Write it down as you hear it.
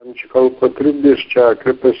Kalpatrubhyascha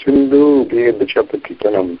Kripa Sindhu Bheda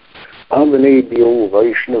Patitanam Avanebhyo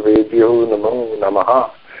Vaishnavebhyo Namo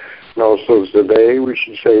Namaha. And also today we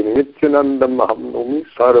should say Nityanandam Mahamnomi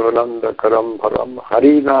Sarvananda Karam Param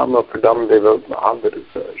Harinama Pradam Deva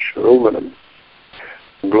Mahavirata Shromanam.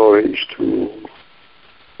 Glories to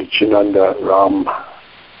Nityananda Ram.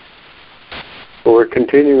 So we're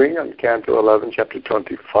continuing on Canto 11, Chapter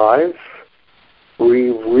 25.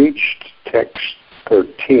 We've reached text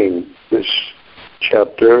 13. This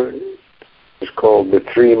chapter is called The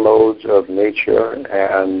Three Modes of Nature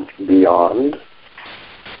and Beyond.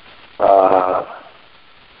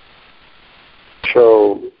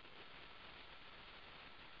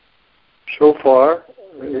 So far,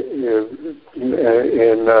 in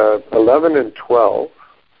 11 and 12,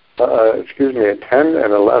 10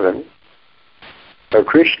 and 11,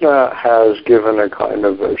 Krishna has given a kind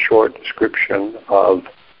of a short description of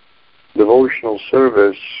devotional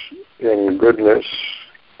service in goodness.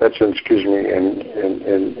 In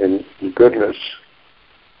goodness.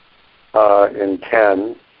 In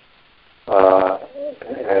 10,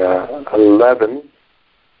 11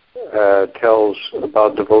 tells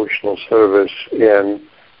about devotional service in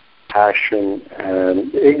passion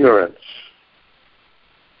and ignorance.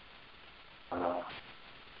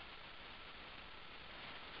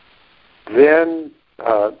 Then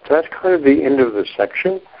that's kind of the end of the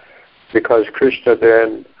section, because Krishna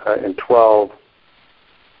then in 12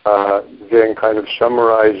 then kind of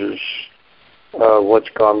summarizes what's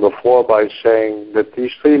gone before by saying that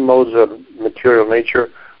these three modes of material nature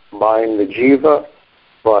bind the jiva,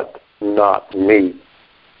 but not me.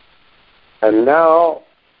 And now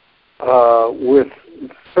with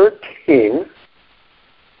 13,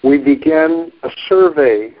 we begin a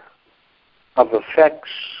survey of effects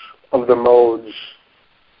of the modes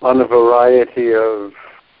on a variety of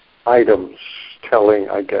items, telling,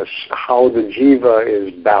 I guess, how the jiva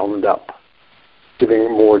is bound up, giving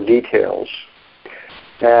more details.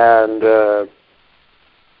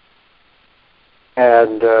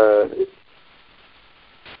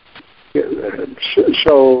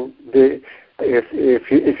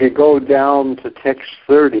 If you go down to text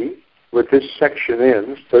 30, where this section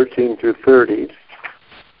ends, 13 through 30,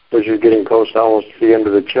 as you're getting close almost to the end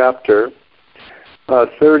of the chapter,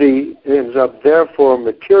 30 ends up, therefore,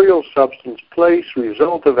 material, substance, place,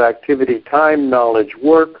 result of activity, time, knowledge,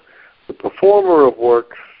 work, the performer of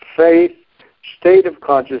work, faith, state of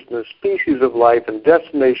consciousness, species of life, and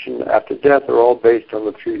destination after death are all based on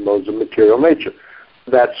the three modes of material nature.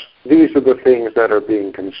 These are the things that are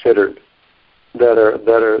being considered, that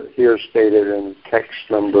are here stated in text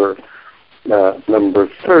number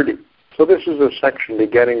 30. So this is a section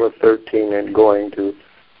beginning with 13 and going to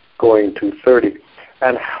 30.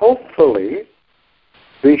 And hopefully,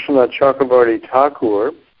 Vishwanath Chakravarti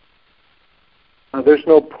Thakur, there's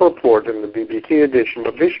no purport in the BBT edition,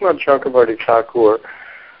 but Vishwanath Chakravarti Thakur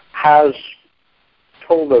has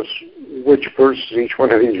told us which verses each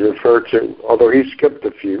one of these refer to, although he skipped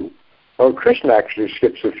a few. Well, Krishna actually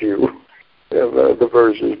skips a few of the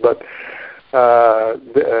verses, but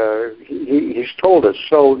he's told us.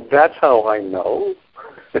 So that's how I know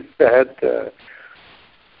that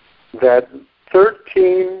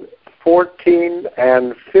 13, 14,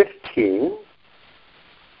 and 15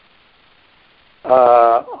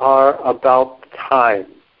 are about time,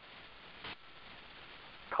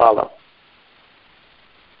 kala.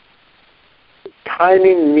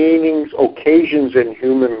 Timing, meanings, occasions in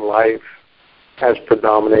human life as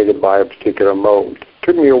predominated by a particular mode. It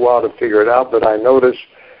took me a while to figure it out, but I noticed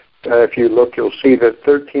if you look, you'll see that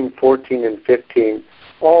 13, 14, and 15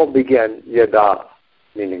 all begin yada,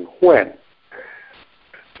 meaning when.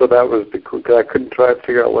 So that was I couldn't try to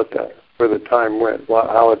figure out where the time went,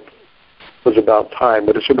 how it was about time,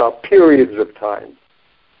 but it's about periods of time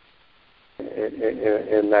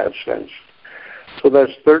in that sense. So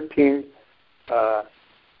that's 13.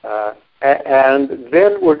 And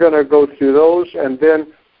then we're going to go through those, and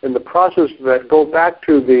then in the process of that, go back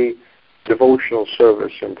to the devotional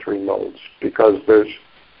service in three modes, because there's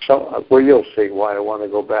you'll see why I want to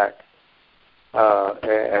go back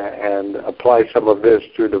and apply some of this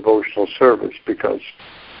to devotional service, because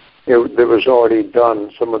there was already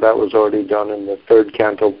done, some of that was already done in the 3rd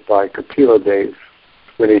canto by Kapila Dev,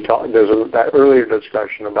 when he talked. There's that earlier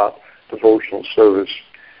discussion about devotional service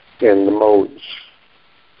in the modes,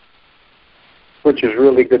 which is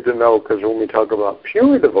really good to know, because when we talk about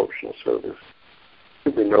pure devotional service,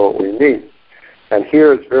 we know what we mean. And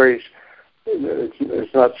here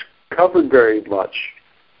it's not covered very much.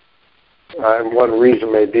 And one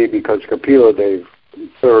reason may be because Kapila Dev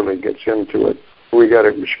thoroughly gets into it. We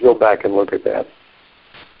should go back and look at that.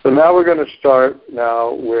 So now we're going to start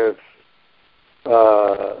now with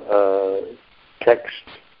text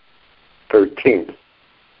 13.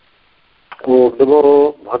 Om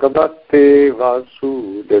Namo Bhagavate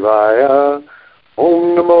Vasudevaya.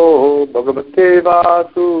 Om Namo Bhagavate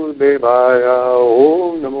Vasudevaya.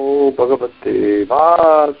 Om Namo Bhagavate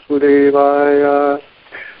Vasudevaya.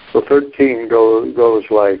 So 13 goes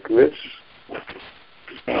like this.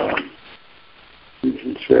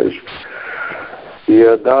 It says,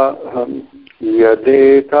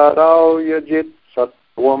 Yadetarau yajit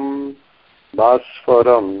sattvam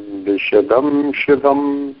bhasvaram vishadam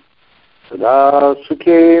shivam sada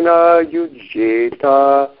sukhena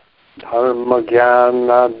yujeta dharma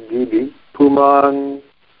jnana puman.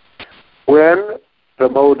 When the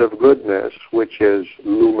mode of goodness, which is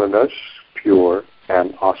luminous, pure,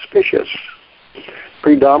 and auspicious,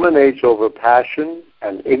 predominates over passion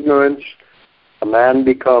and ignorance, a man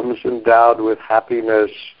becomes endowed with happiness,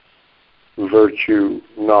 virtue,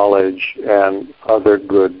 knowledge, and other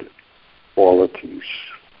good qualities.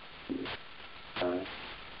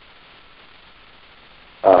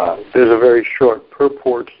 There's a very short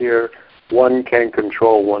purport here. One can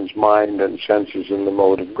control one's mind and senses in the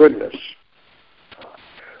mode of goodness.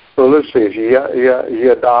 So let's see,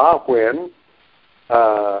 yada, when,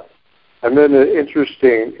 and then an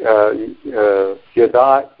interesting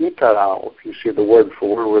yada itarao, if you see the word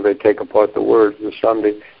for word where they take apart the words, the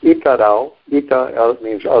Sunday, itarao, ita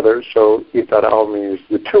means others, so itarao means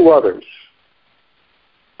the two others.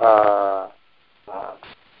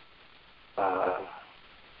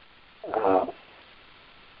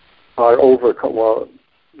 Are overcome. Well,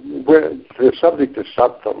 the subject is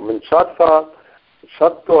sattvam. When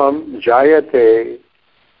sattvam jayate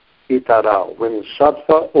itarao, when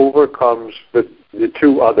sattva overcomes the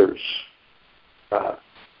two others,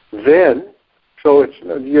 then, so it's,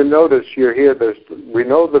 you notice you're here, we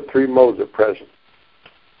know the three modes are present.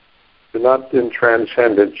 They're not in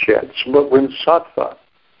transcendence yet. But when sattva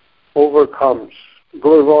overcomes, we've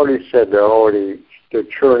already said they're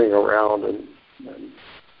churning around and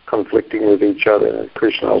conflicting with each other. And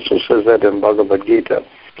Krishna also says that in Bhagavad Gita.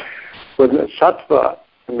 When the sattva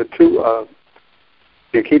and the two,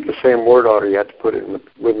 you keep the same word order, you have to put it in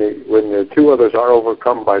when the two others are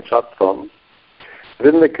overcome by sattvam,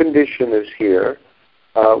 then the condition is here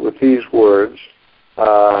with these words,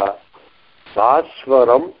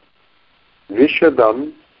 bhasvaram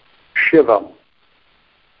vishadam shivam.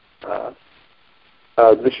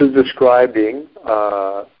 This is describing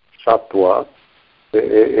sattva.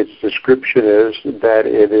 Its description is that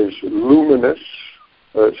it is luminous.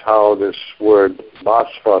 That's how this word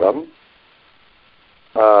bhasvaram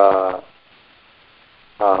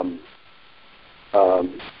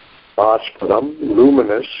bhasvaram,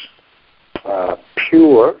 luminous,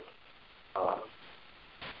 pure.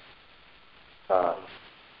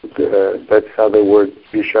 That's how the word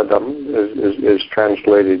vishadam is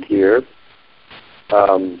translated here.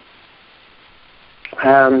 And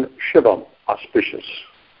shivam, auspicious.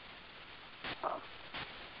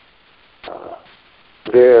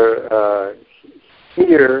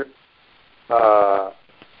 Here,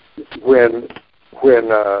 when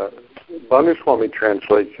Bhanuswami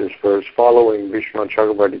translates this verse, following Vishnu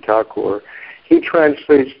Chakravarti Thakur, he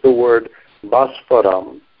translates the word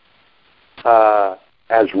bhasvaram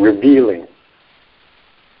as revealing.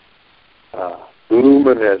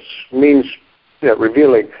 Luminous means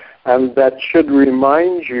revealing, and that should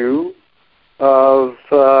remind you of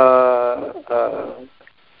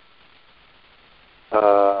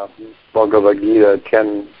Bhagavad Gita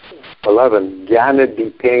 10:11. Jnana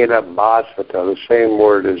dipena bhasvata. The same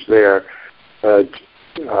word is there. I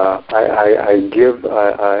give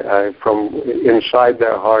from inside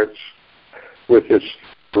their hearts with this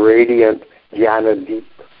radiant jnana deep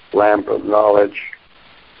lamp of knowledge.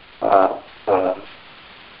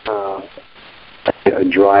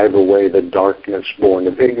 Drive away the darkness born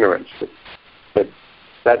of ignorance.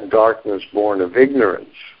 That darkness born of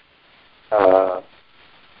ignorance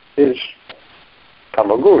is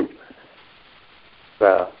tamagun.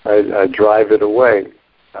 I drive it away.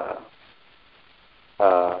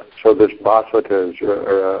 So this bhasvata is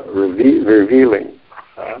revealing.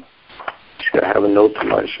 Just gotta have a note to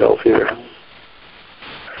myself here.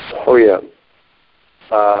 Oh yeah.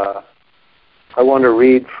 I want to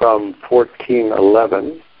read from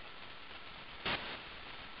 14:11.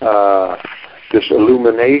 This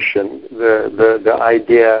illumination, the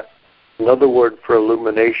idea, another word for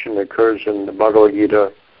illumination occurs in the Bhagavad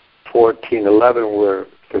Gita 14:11, where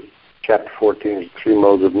chapter 14 is three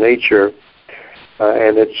modes of nature,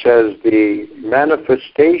 and it says the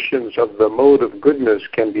manifestations of the mode of goodness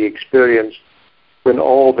can be experienced when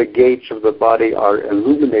all the gates of the body are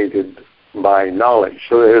illuminated by knowledge.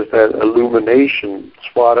 So there's that illumination,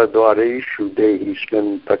 swara dvareshu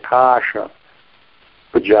dehismin prakasha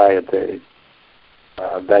pujayate.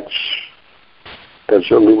 That's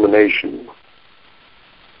illumination.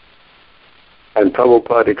 And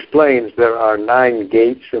Prabhupada explains there are 9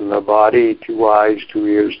 gates in the body, 2 eyes, 2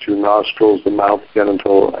 ears, 2 nostrils, the mouth,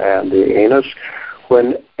 genital, and the anus.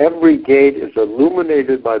 When every gate is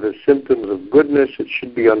illuminated by the symptoms of goodness, it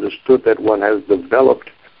should be understood that one has developed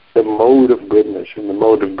the mode of goodness. In the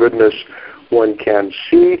mode of goodness, one can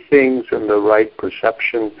see things in the right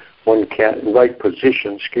perception, right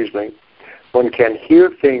position, One can hear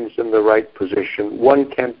things in the right position. One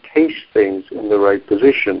can taste things in the right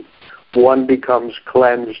position. One becomes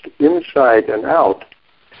cleansed inside and out.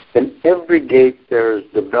 In every gate there is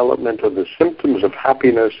development of the symptoms of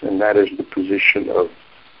happiness, and that is the position of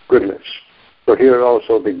goodness. So here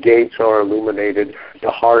also the gates are illuminated.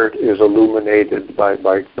 The heart is illuminated by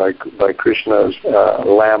Krishna's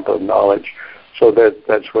lamp of knowledge. So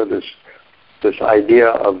that's where this idea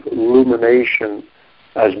of illumination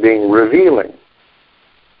as being revealing.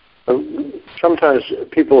 Sometimes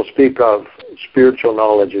people speak of spiritual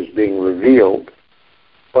knowledge as being revealed,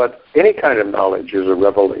 but any kind of knowledge is a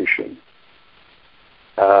revelation.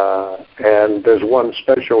 And there's one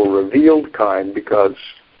special revealed kind because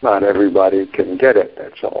not everybody can get it,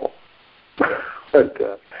 that's all. But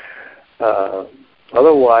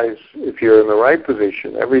otherwise, if you're in the right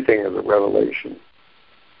position, everything is a revelation.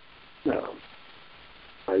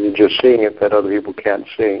 You're just seeing it that other people can't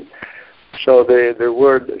see. So the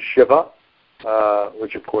word Shiva,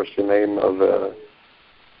 which of course is the name of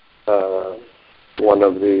one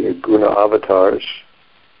of the guna avatars,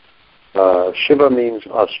 Shiva means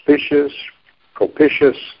auspicious,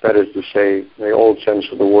 propitious, that is to say, in the old sense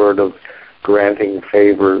of the word of granting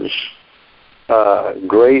favors,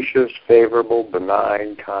 gracious, favorable,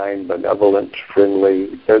 benign, kind, benevolent,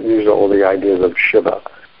 friendly. These are all the ideas of Shiva.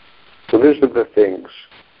 So these are the things.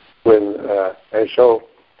 And so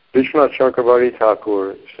Vishwanath Chakravarti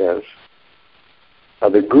Thakur says,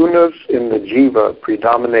 the gunas in the jiva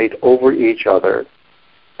predominate over each other,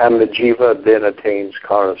 and the jiva then attains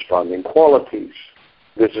corresponding qualities.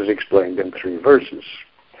 This is explained in 3 verses.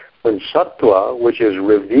 When sattva, which is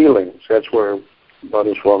revealing, so that's where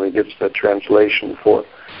Madhuswami gets the translation for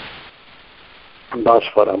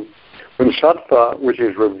Bhasvaram. When sattva, which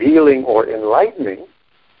is revealing or enlightening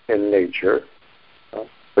in nature,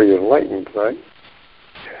 so you're enlightened, right?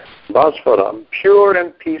 Bhasvaram, pure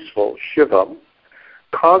and peaceful, Shivam,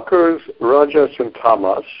 conquers Rajas and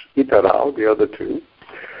Tamas, Itarao, the other 2,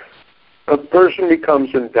 a person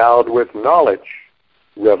becomes endowed with knowledge,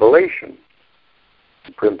 revelation,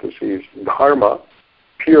 parentheses, dharma,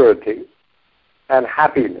 purity, and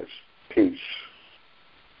happiness, peace.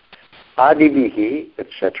 Adivihi,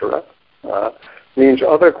 etc., means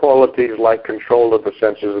other qualities like control of the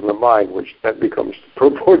senses and the mind, which that becomes the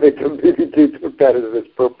purport. That is its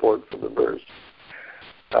purport for the verse.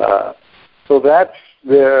 So that's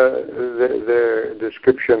their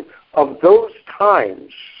description of those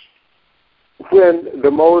times when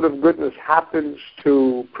the mode of goodness happens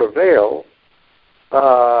to prevail.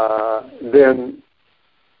 Then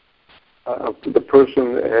the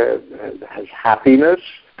person has happiness,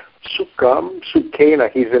 sukham, sukhena.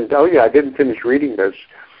 I didn't finish reading this.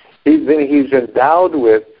 Then he's endowed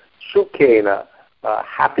with sukhena,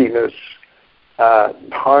 happiness,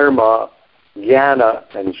 dharma, jnana,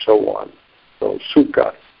 and so on. So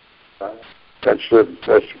sukha, that's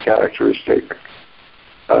the characteristic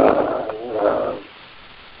of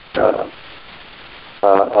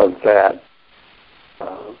that.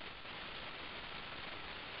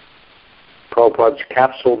 Prabhupada's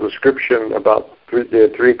capsule description about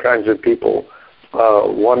the 3 kinds of people.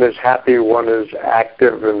 One is happy, one is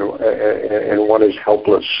active, and one is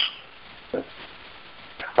helpless. I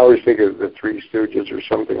always think of the 3 Stooges or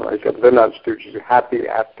something like that. They're not Stooges. They're happy,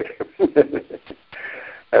 active,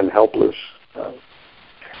 and helpless.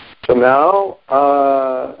 So now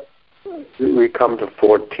we come to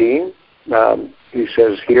 14. He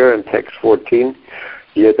says here in text 14,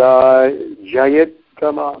 Yada Jayat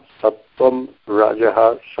Kama Sattvam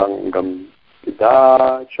Rajaha Sangam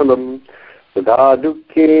Yada Chalam Yada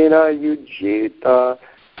Dukkena Yujita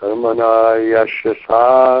Karmana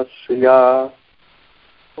Yashasasya.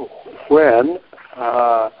 When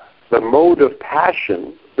the mode of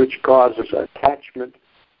passion, which causes attachment,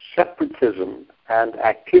 separatism, and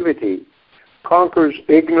activity, conquers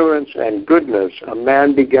ignorance and goodness, a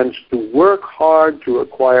man begins to work hard to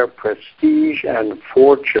acquire prestige and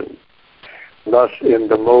fortune. Thus, in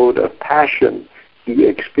the mode of passion, he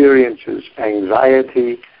experiences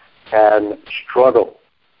anxiety and struggle.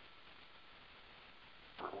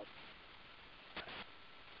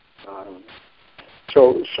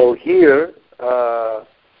 So here,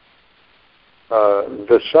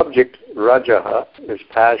 the subject, rajaha, is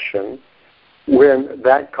passion. When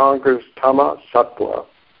that conquers tama, sattva,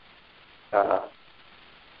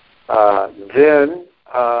 then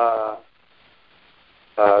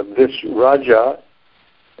this raja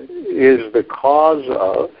is the cause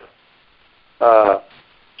of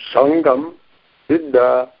sangam,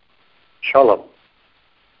 siddha, chalam.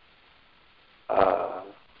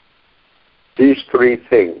 These three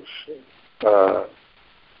things.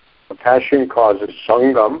 Passion causes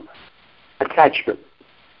sangam, attachment.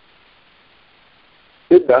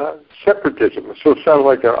 Siddha, separatism. So it sounds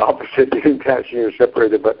like they're opposite. Passion is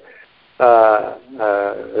separated, but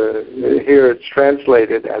here it's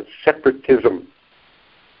translated as separatism.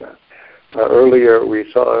 Earlier we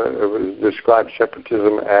saw it was described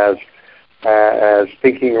separatism as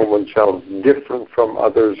thinking of oneself different from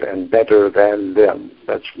others and better than them.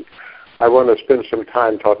 I want to spend some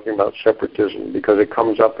time talking about separatism because it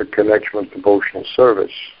comes up in connection with devotional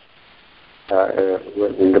service.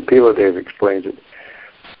 When Kapila Dev explains it.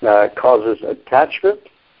 It causes attachment,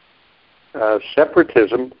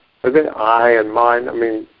 separatism, and then I and mine,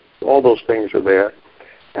 all those things are there,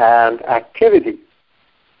 and activity.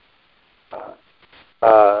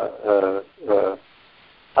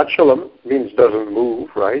 Achalam means doesn't move,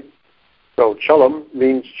 right? So chalam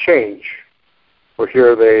means change. Or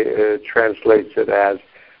here they translates it as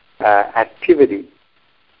activity.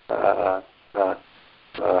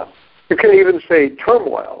 You can even say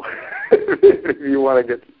turmoil if you want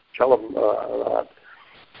to get chalam.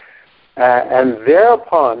 And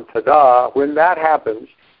thereupon, tada, when that happens,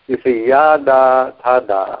 you say yada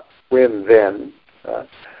tada, when then.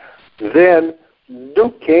 Then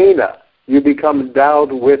dukkena, you become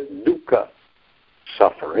endowed with dukkha,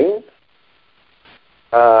 suffering.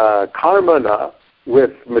 Karmana,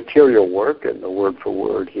 with material work, and the word for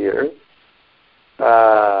word here.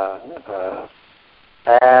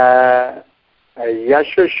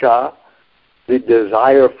 Yashasha, the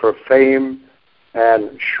desire for fame,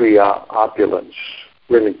 and shriya, opulence.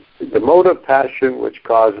 When the mode of passion, which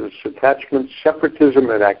causes attachment, separatism,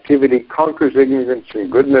 and activity, conquers ignorance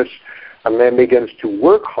and goodness, a man begins to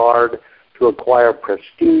work hard to acquire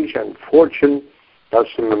prestige and fortune. Thus,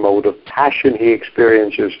 in the mode of passion, he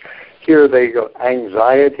experiences, here they go,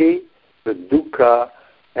 anxiety, the dukkha,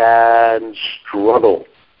 and struggle.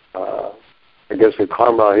 I guess the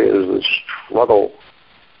karma is the struggle.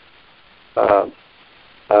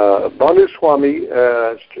 Bandhu-swami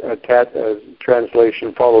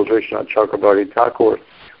translation follows Vishwanath Chakrabarti Thakur.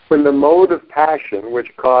 When the mode of passion,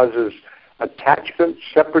 which causes attachment,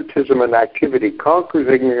 separatism, and activity, conquers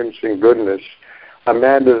ignorance and goodness, a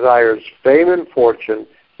man desires fame and fortune,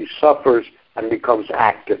 he suffers and becomes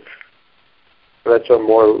active. That's a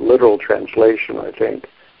more literal translation, I think.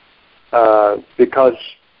 Because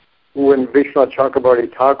when Vishwanath Chakrabarti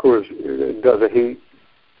Thakur does it,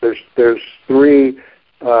 there's three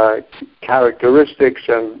characteristics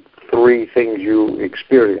and three things you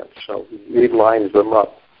experience. So he lines them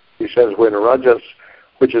up. He says, when rajas,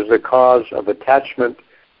 which is the cause of attachment,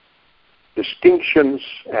 distinctions,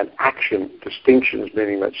 and action, distinctions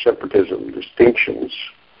meaning that separatism, distinctions,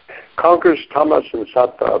 conquers tamas and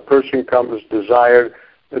sattva, a person comes endowed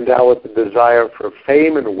with the desire for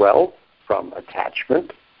fame and wealth from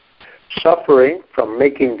attachment, suffering from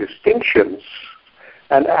making distinctions,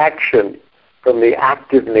 and action from the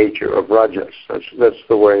active nature of rajas. That's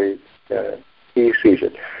the way he sees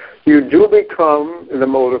it. You do become, in the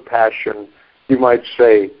mode of passion, you might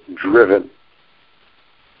say, driven.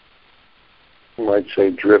 You might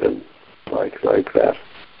say driven, like that.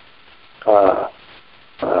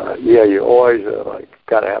 You always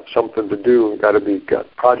got to have something to do, got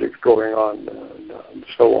projects going on, and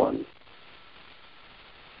so on.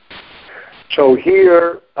 So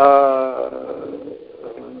here,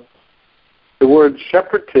 the word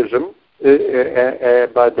separatism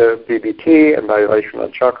by the BBT and by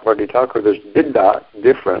Vishwanath Chakrabarti Thakur, this didda,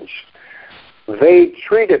 difference, they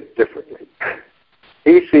treat it differently.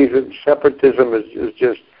 He sees it, separatism is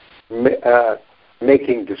just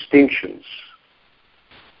making distinctions,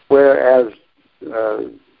 whereas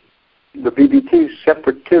the BBT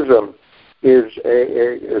separatism is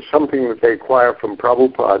something that they acquire from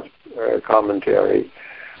Prabhupada's commentary,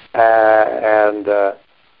 and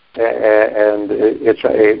it's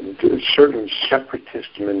a certain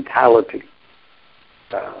separatist mentality,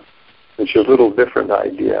 which is a little different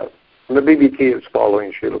idea. And the BBT is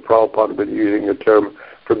following Srila Prabhupada, but using the term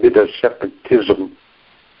forbid a separatism.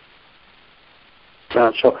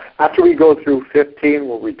 So after we go through 15,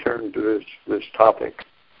 we'll return to this topic.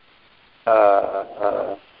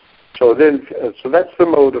 So that's the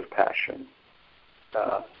mode of passion.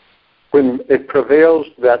 When it prevails,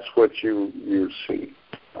 that's what you see.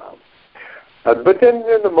 But then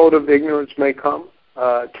the mode of ignorance may come,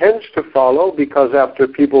 tends to follow, because after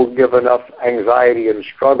people give enough anxiety and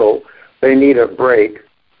struggle, they need a break,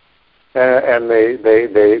 and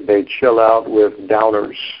they chill out with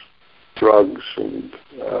downers, drugs, and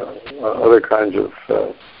other kinds of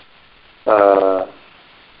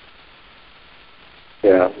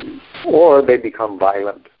or they become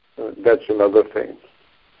violent. That's another thing.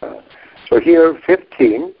 So here,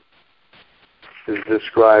 15 is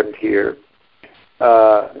described here.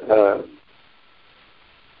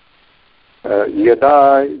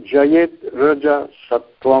 Yada jayet raja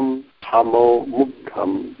sattvam tamo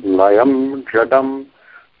muktam layam jadam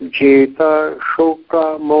jeta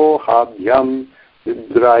shoka mohabhyam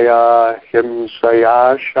vidraya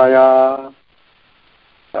himsaya shaya.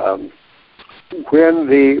 When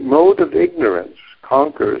the mode of ignorance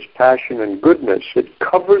conquers passion and goodness, it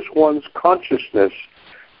covers one's consciousness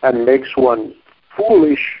and makes one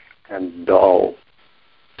foolish and dull.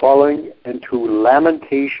 Falling into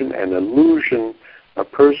lamentation and illusion, a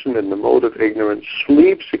person in the mode of ignorance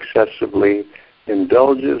sleeps excessively,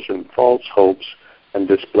 indulges in false hopes, and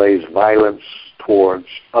displays violence towards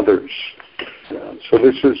others. So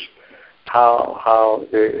this is how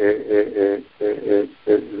it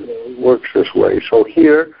works this way. So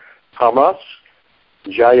here, tamas,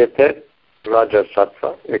 jayatet,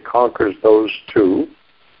 rajasattva, it conquers those two.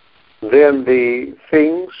 Then the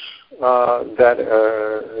things that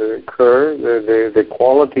occur, the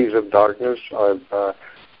qualities of darkness,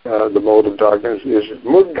 the mode of darkness is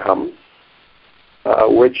mudgham,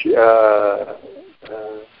 which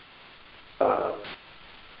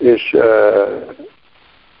is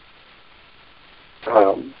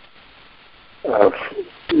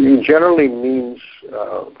generally means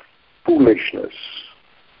foolishness.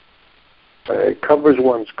 It covers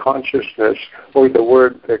one's consciousness, or the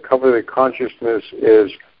word that covers the consciousness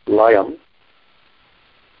is layam.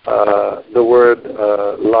 The word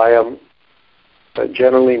layam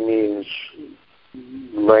generally means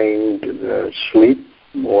laying sleep,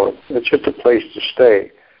 or it's just a place to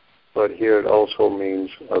stay. But here it also means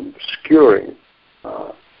obscuring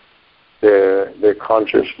their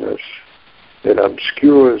consciousness. It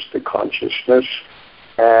obscures the consciousness,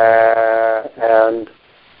 and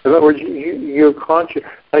in other words, you're conscious.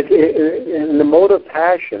 Like in the mode of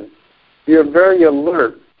passion, you're very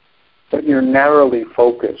alert, but you're narrowly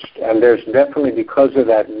focused. And there's definitely, because of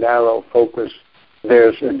that narrow focus,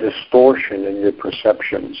 there's a distortion in your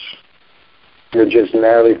perceptions. You're just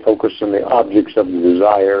narrowly focused on the objects of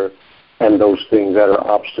desire and those things that are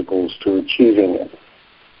obstacles to achieving it.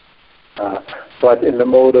 But in the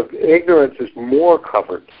mode of ignorance, it's more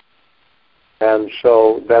covered. And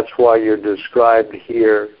so that's why you're described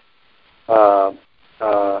here as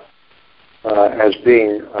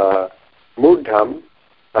being mudham,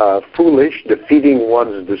 foolish, defeating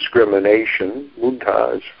one's discrimination.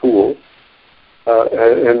 Mudha is fool.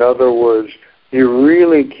 In other words, you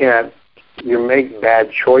really can't, you make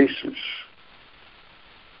bad choices.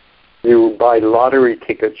 You buy lottery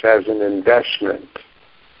tickets as an investment.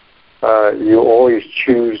 You always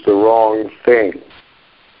choose the wrong thing.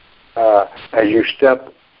 As you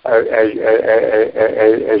step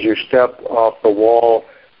off the wall,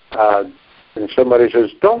 and somebody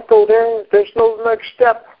says, "Don't go there. There's no next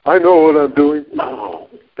step." I know what I'm doing. No,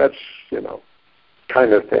 that's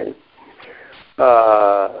kind of thing.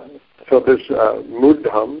 So this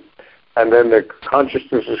mudham, and then the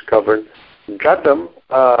consciousness is covered. Gatam,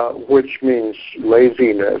 which means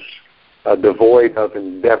laziness, devoid of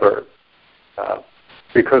endeavor.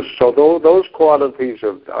 Because so those qualities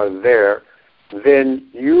are there, then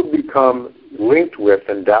you become linked with,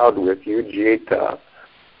 endowed with, yujeta,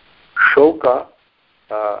 shoka,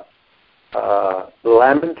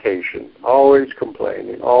 lamentation, always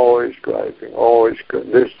complaining, always griping, always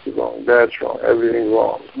good, this is wrong, that's wrong, everything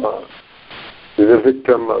wrong. The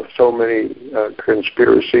victim of so many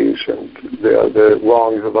conspiracies and the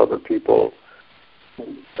wrongs of other people,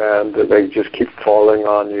 and they just keep falling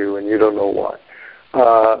on you, and you don't know why.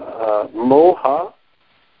 Moha,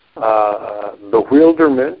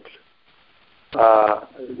 bewilderment,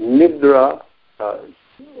 nidra,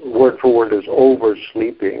 word for word is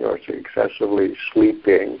oversleeping or excessively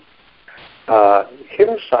sleeping.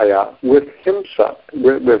 Himsaya, with himsa,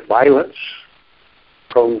 with violence,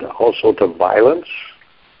 prone also to violence.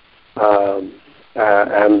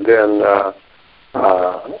 And then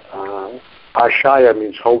Ashaya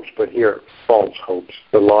means hopes, but here, false hopes,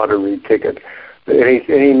 the lottery ticket.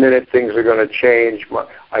 Any minute things are going to change.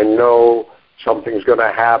 I know something's going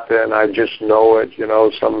to happen. I just know it.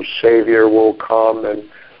 Some savior will come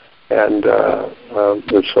and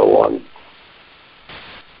so on.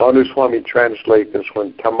 Swami translate this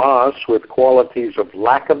one. Tamas, with qualities of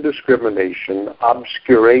lack of discrimination,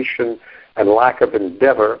 obscuration, and lack of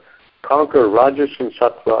endeavor, conquer Rajas and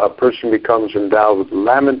Sattva. A person becomes endowed with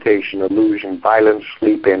lamentation, illusion, violence,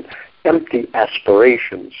 sleep, and empty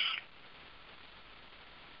aspirations.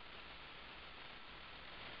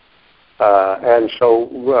 And so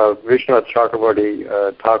Vishwanath Chakravarti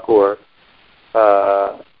Thakur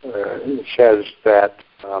says that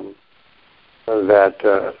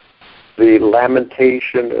the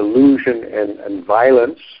lamentation, illusion, and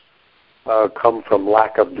violence come from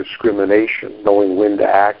lack of discrimination, knowing when to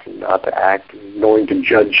act and not to act, knowing to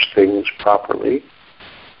judge things properly.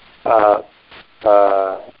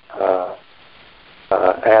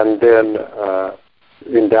 And then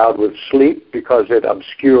endowed with sleep because it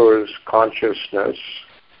obscures consciousness.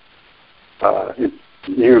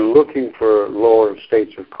 You're looking for lower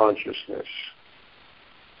states of consciousness.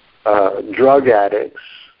 Drug addicts,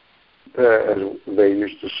 as they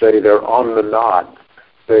used to say, they're on the nod.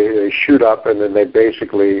 They shoot up and then they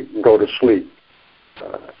basically go to sleep.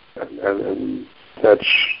 And that's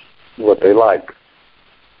what they like.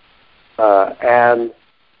 And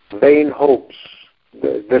vain hopes.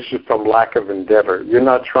 This is from lack of endeavor. You're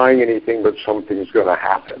not trying anything, but something's going to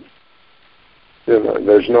happen.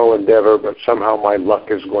 There's no endeavor, but somehow my luck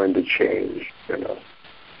is going to change.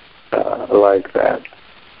 Like that.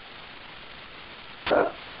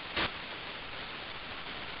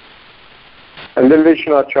 And then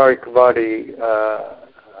Vishnacharya Kavadi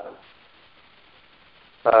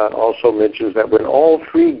also mentions that when all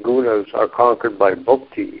three gunas are conquered by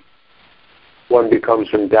bhakti, one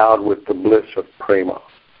becomes endowed with the bliss of prema.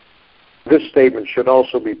 This statement should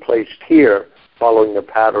also be placed here, following the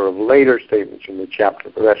pattern of later statements in the chapter.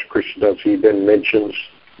 But that's Krishnadas. He then mentions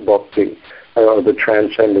bhakti, the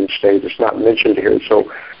transcendent state. It's not mentioned here, so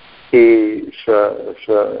he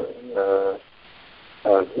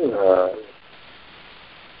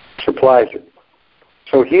supplies it.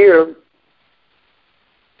 So here,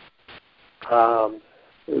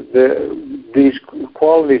 these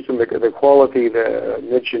qualities, and the quality that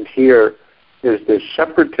mentioned here is this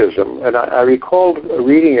separatism. And I recalled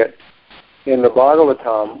reading it in the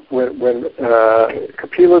Bhagavatam when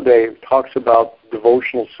Kapila Dev talks about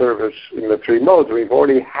devotional service in the three modes. We've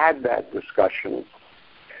already had that discussion.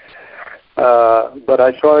 But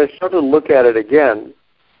I started to look at it again,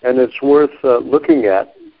 and it's worth looking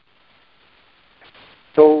at.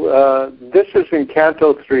 So this is in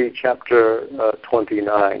Canto 3, Chapter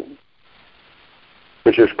 29,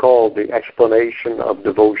 which is called The Explanation of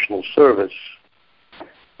Devotional Service.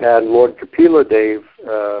 And Lord Kapila Dev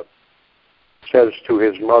says to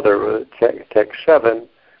his mother, text 7,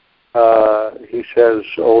 he says,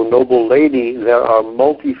 "O noble lady, there are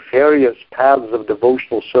multifarious paths of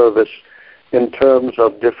devotional service in terms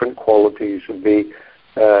of different qualities of the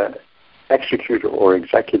executor or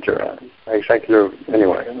executor. Executor,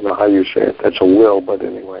 anyway, I don't know how you say it. That's a will, but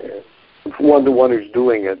anyway. The one who's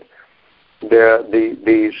doing it,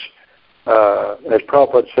 these, as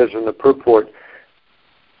Prabhupada says in the purport,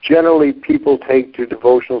 generally people take to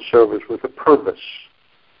devotional service with a purpose.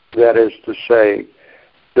 That is to say,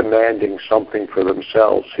 demanding something for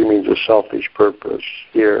themselves. He means a selfish purpose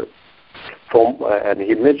here. And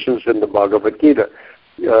he mentions in the Bhagavad Gita,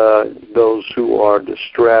 those who are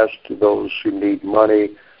distressed, those who need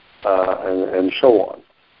money, and so on.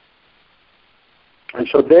 And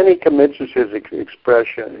so then he commences his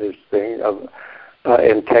expression, his thing of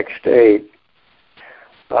in text 8.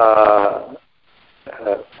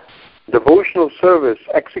 Devotional service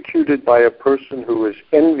executed by a person who is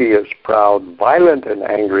envious, proud, violent, and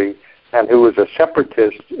angry, and who is a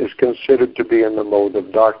separatist, is considered to be in the mode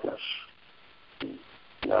of darkness.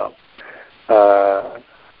 Now,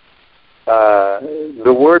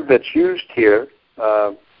 the word that's used here,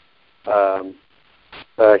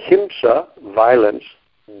 himsa, violence,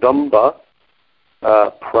 damba,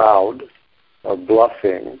 proud,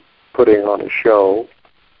 bluffing, putting on a show,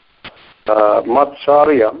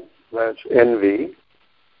 matsaryam, that's envy,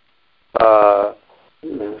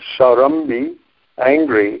 sarambi,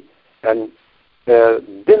 angry, and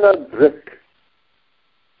dinadrik,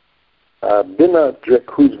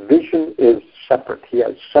 whose vision is separate. He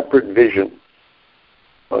has separate vision,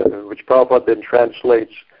 which Prabhupada then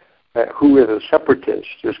translates, who is a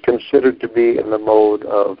separatist, is considered to be in the mode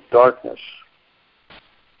of darkness.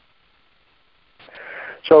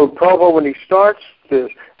 So Prabhu, when he starts this,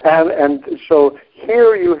 and so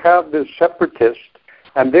here you have this separatist,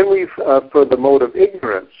 and then we for the mode of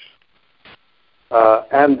ignorance,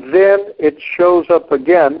 and then it shows up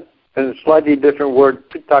again in a slightly different word,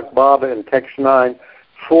 Pitak Baba in text 9,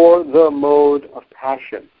 for the mode of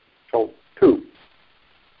passion. So two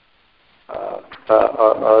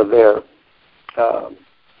are there.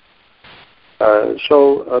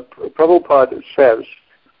 So Prabhupada says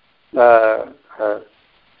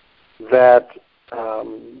that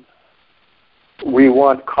we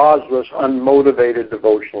want causeless, unmotivated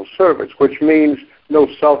devotional service, which means no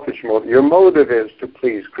selfish motive. Your motive is to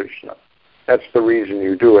please Krishna. That's the reason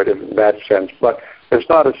you do it in that sense. But it's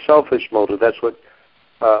not a selfish motive. That's what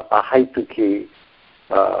a haituki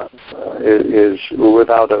is,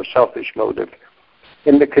 without a selfish motive.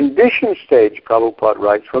 In the conditioned stage, Prabhupada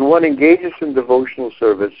writes, when one engages in devotional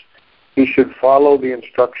service, he should follow the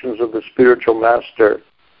instructions of the spiritual master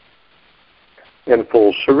in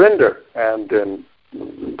full surrender, and then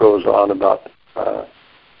goes on about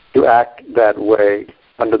to act that way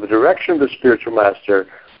under the direction of the spiritual master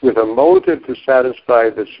with a motive to satisfy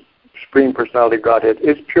the Supreme Personality of Godhead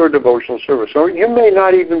is pure devotional service. So you may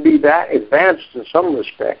not even be that advanced in some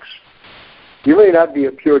respects. You may not be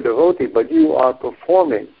a pure devotee, but you are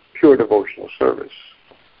performing pure devotional service.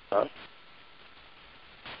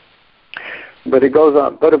 But it goes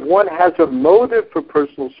on. But if one has a motive for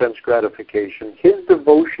personal sense gratification, his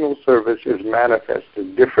devotional service is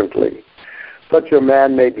manifested differently. Such a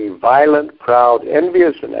man may be violent, proud,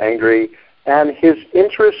 envious, and angry, and his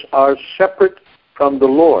interests are separate from the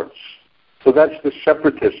Lord's. So that's the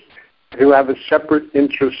separatist, who have a separate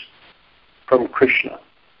interest from Krishna.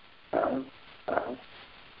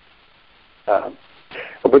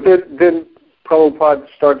 But then Prabhupada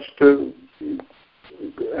starts to,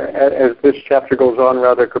 as this chapter goes on,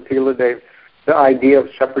 rather, Kapila Dev, the idea of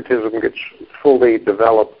separatism gets fully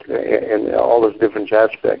developed in all its different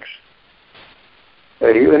aspects.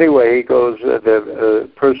 Anyway, he goes, the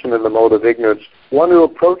person in the mode of ignorance, one who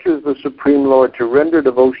approaches the Supreme Lord to render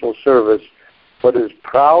devotional service, but is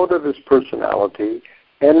proud of his personality,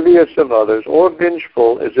 envious of others, or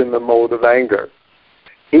vengeful, is in the mode of anger.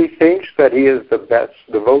 He thinks that he is the best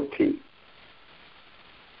devotee.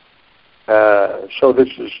 So this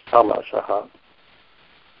is tamasaha.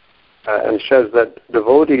 And says that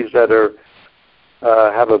devotees that are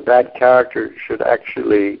have a bad character should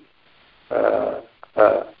actually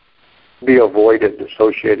be avoided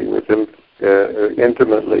associating with him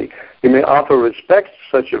intimately. You may offer respect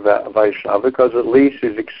to such a Vaishnava because at least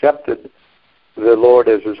he's accepted the Lord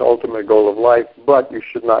as his ultimate goal of life, but you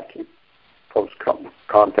should not keep close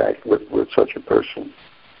contact with such a person.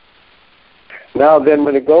 Now then,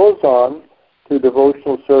 when it goes on to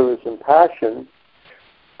devotional service and passion,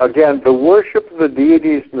 again, the worship of the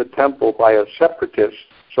deities in the temple by a separatist,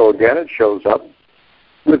 so again it shows up,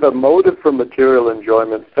 with a motive for material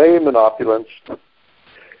enjoyment, fame, and opulence,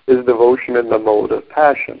 is devotion in the mode of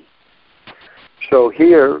passion. So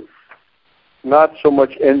here, not so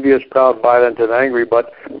much envious, proud, violent, and angry,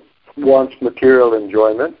 but wants material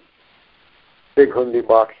enjoyment, big hundi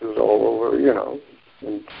boxes all over,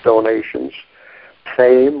 and donations.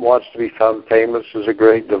 Fame, wants to be found famous as a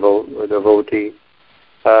great devotee,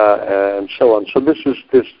 and so on. So this is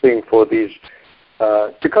this thing for these,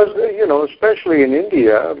 because, especially in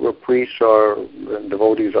India, where priests and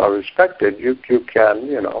devotees are respected, you can,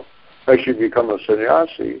 as you become a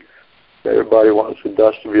sannyasi, everybody wants the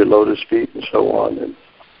dust of your lotus feet and so on,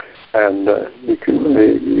 and you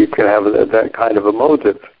can have that kind of a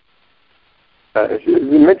motive. He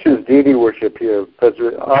mentions deity worship here,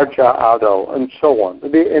 archa, ado, and so on.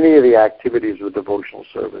 Any of the activities of devotional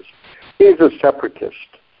service. He's a separatist.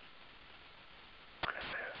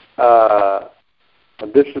 And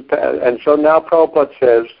so now Prabhupada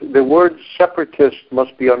says the word separatist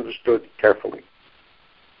must be understood carefully.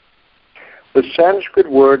 The Sanskrit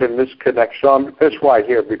word in this connection, that's why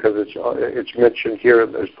here, because it's mentioned here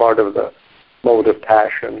as part of the mode of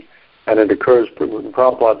passion, and it occurs in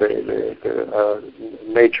Prabhupada, the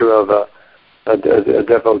nature of a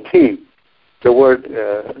devotee. The word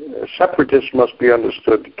separatist must be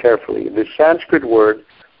understood carefully. The Sanskrit word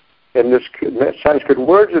Sanskrit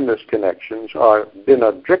words in this connections are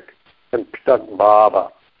binadrik and pitak bhava.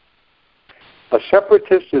 A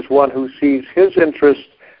separatist is one who sees his interest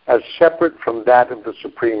as separate from that of the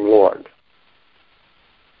Supreme Lord.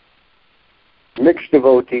 Mixed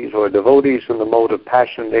devotees or devotees in the mode of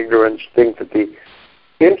passion and ignorance think that the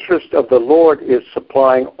interest of the Lord is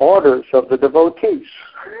supplying orders of the devotees.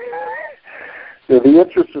 The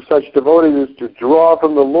interest of such devotees is to draw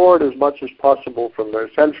from the Lord as much as possible from their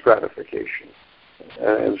sense gratification.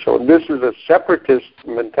 And so this is a separatist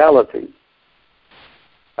mentality.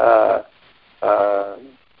 A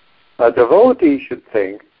devotee should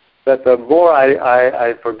think that the more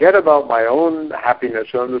I forget about my own happiness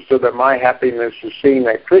and understood that my happiness is seeing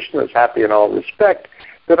that Krishna is happy in all respect,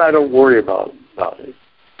 that I don't worry about it.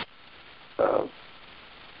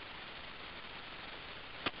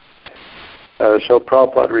 So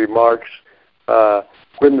Prabhupada remarks,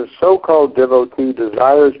 when the so-called devotee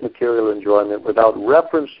desires material enjoyment without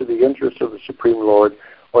reference to the interests of the Supreme Lord,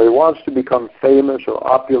 or he wants to become famous or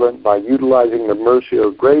opulent by utilizing the mercy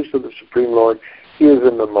or grace of the Supreme Lord, he is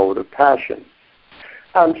in the mode of passion.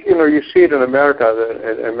 And, you see it in America.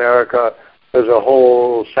 In America, there's a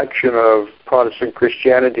whole section of Protestant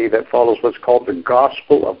Christianity that follows what's called the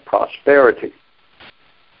gospel of prosperity.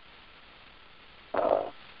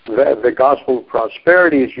 The gospel of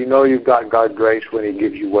prosperity is you've got God's grace when he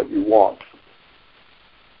gives you what you want.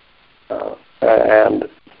 And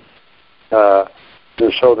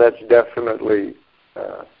so that's definitely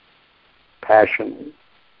passion,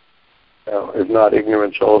 if not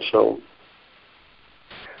ignorance also.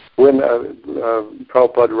 When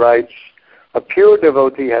Prabhupada writes, a pure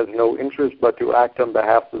devotee has no interest but to act on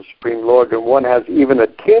behalf of the Supreme Lord, and one has even a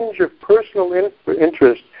tinge of personal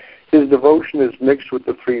interest, his devotion is mixed with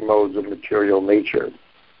the three modes of material nature.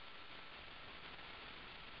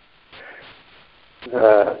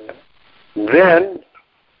 Then,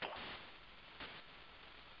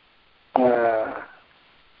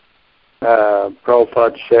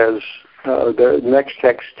 Prabhupada says, the next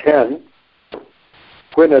text 10,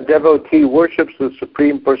 when a devotee worships the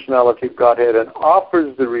Supreme Personality of Godhead and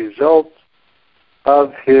offers the result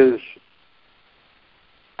of his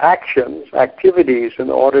activities in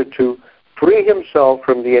order to free himself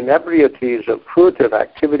from the inebrieties of fruitive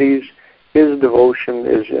activities, his devotion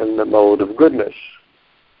is in the mode of goodness.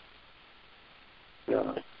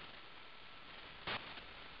 Yeah.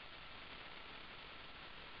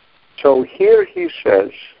 So here he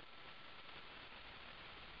says,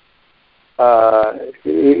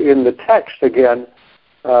 in the text again,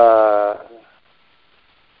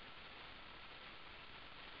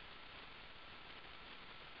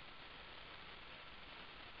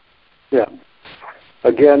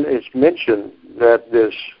 again it's mentioned that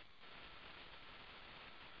this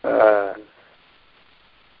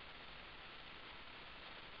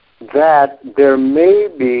that there may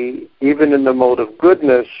be, even in the mode of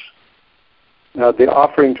goodness, the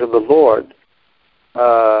offering to the Lord,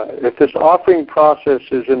 if this offering process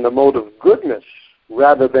is in the mode of goodness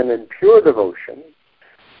rather than in pure devotion,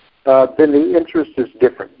 then the interest is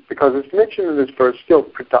different, because it's mentioned in this verse still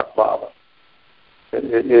Pratak Bhava.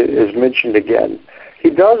 It is mentioned again. He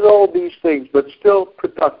does all these things, but still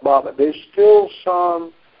Pratak Bhava. There's still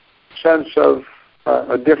some sense of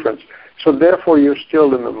a difference. So therefore you're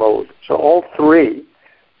still in the mode. So all three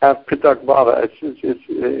have Pratak Bhava.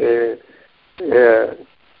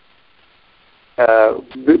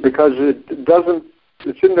 Because it doesn't,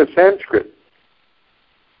 it's in the Sanskrit.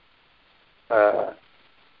 But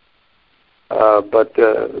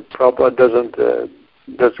Prabhupada doesn't,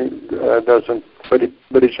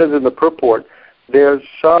 but he says in the purport, there's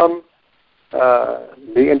some,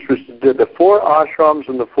 the interest, the four ashrams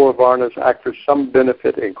and the four varnas act for some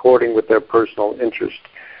benefit according with their personal interest.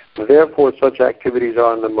 Therefore, such activities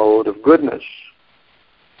are in the mode of goodness.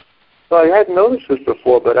 So I hadn't noticed this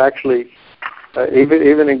before, but actually,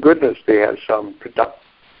 even in goodness, they have some Pratak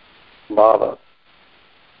Bhava.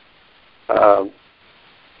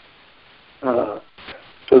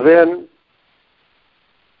 So then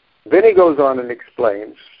he goes on and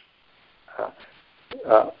explains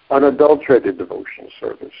unadulterated devotional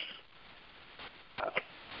service.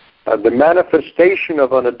 The manifestation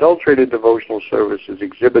of unadulterated devotional service is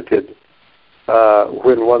exhibited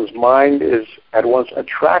when one's mind is at once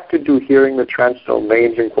attracted to hearing the transcendental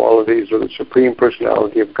names and qualities of the Supreme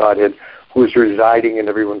Personality of Godhead, who is residing in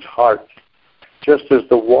everyone's heart. Just as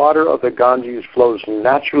the water of the Ganges flows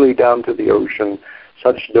naturally down to the ocean,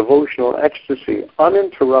 such devotional ecstasy,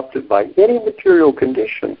 uninterrupted by any material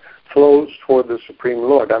condition, flows toward the Supreme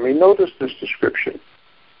Lord. I mean, notice this description.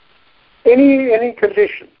 Any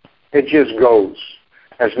condition, it just goes.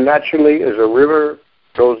 As naturally as a river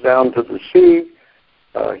goes down to the sea,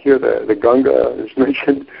 here the Ganga is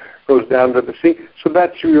mentioned, goes down to the sea. So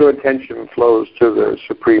that's your attention flows to the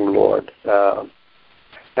Supreme Lord.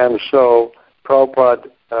 And so Prabhupada,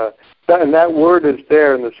 and that word is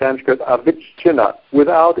there in the Sanskrit, avicchina,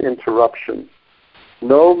 without interruption.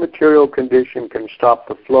 No material condition can stop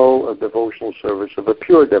the flow of devotional service of a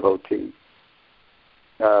pure devotee.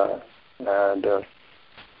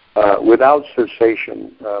 without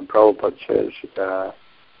cessation, Prabhupada says.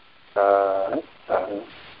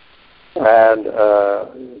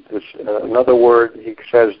 Another word he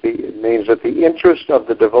says means that the interest of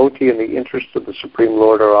the devotee and the interest of the Supreme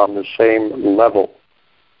Lord are on the same level.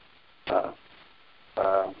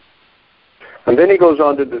 And then he goes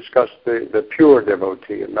on to discuss the pure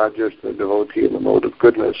devotee, and not just the devotee in the mode of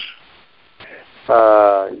goodness. He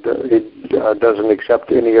doesn't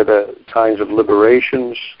accept any of the kinds of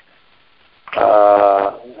liberations,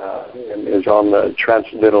 and is on the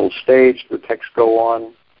transcendental stage. The texts go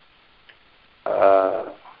on.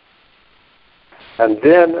 And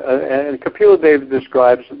then, and Kapila Dev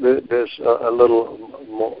describes this a little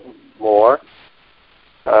more.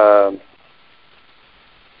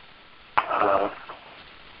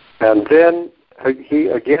 And then he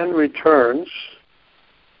again returns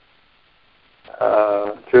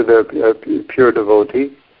to the pure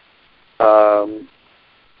devotee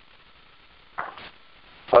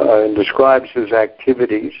and describes his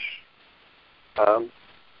activities.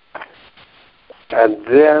 And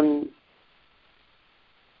then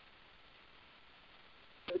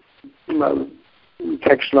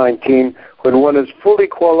text 19, when one is fully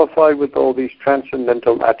qualified with all these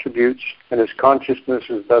transcendental attributes and his consciousness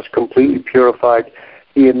is thus completely purified,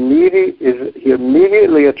 he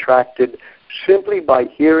immediately attracted simply by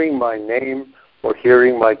hearing my name or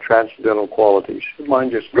hearing my transcendental qualities. His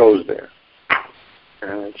mind just goes there.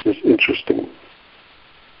 It's just interesting.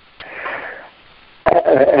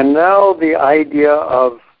 And now the idea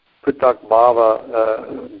of Prutak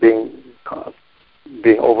Bhava being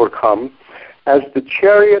overcome, as the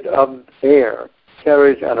chariot of air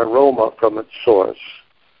carries an aroma from its source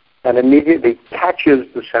and immediately catches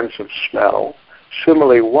the sense of smell.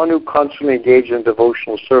 Similarly, one who constantly engages in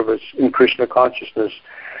devotional service in Krishna consciousness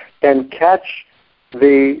can catch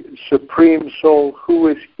the Supreme Soul who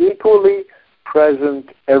is equally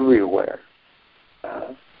present everywhere.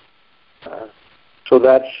 So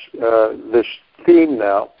that's this theme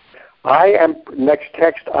now. Next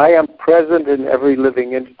text, I am present in every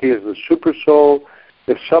living entity as the Super Soul.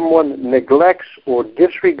 If someone neglects or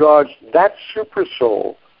disregards that Super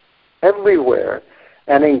Soul everywhere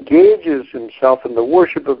and engages himself in the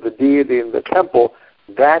worship of the deity in the temple,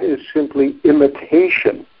 that is simply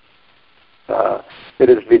imitation. It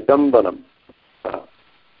is vidambanam.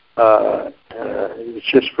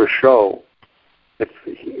 It's just for show.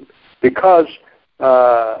 Because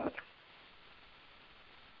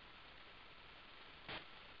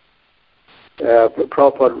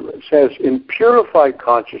Prabhupada says, in purified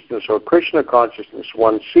consciousness or Krishna consciousness,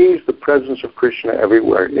 one sees the presence of Krishna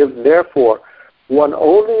everywhere. If, therefore, one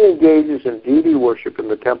only engages in deity worship in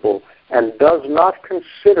the temple and does not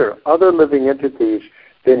consider other living entities,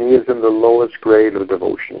 then he is in the lowest grade of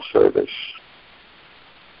devotional service.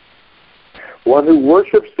 One who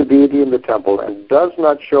worships the deity in the temple and does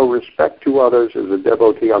not show respect to others is a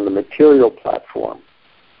devotee on the material platform,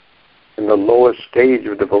 in the lowest stage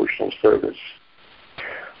of devotional service.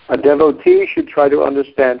 A devotee should try to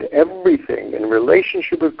understand everything in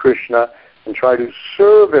relationship with Krishna and try to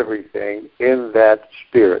serve everything in that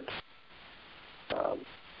spirit.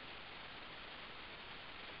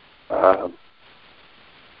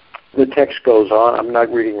 The text goes on. I'm not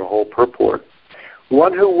reading the whole purport.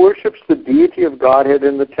 One who worships the deity of Godhead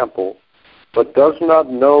in the temple but does not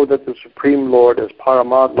know that the Supreme Lord as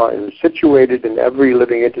Paramatma is situated in every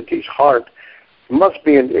living entity's heart must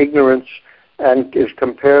be in ignorance and is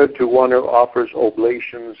compared to one who offers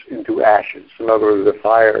oblations into ashes. In other words, the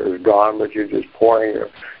fire is gone, but you're just pouring your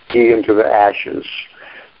ghee into the ashes.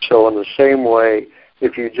 So in the same way,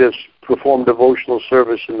 if you just perform devotional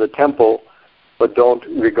service in the temple but don't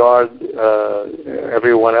regard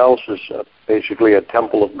everyone else as basically a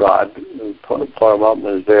temple of God,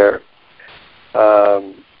 Paramatma is there.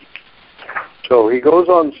 So he goes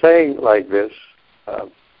on saying like this,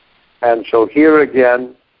 and so here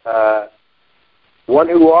again, one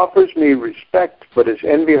who offers me respect but is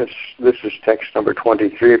envious, this is text number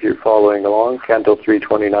 23 if you're following along, Canto 3,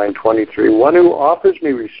 29, 23. One who offers me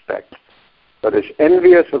respect but is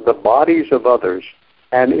envious of the bodies of others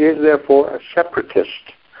and is therefore a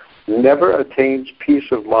separatist never attains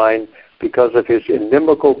peace of mind because of his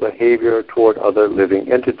inimical behavior toward other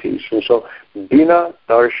living entities. And so, Bina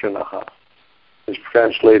Darshanaha is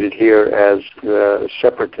translated here as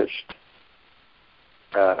separatist.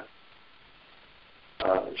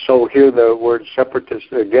 So here the word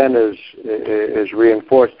separatist again is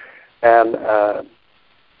reinforced. And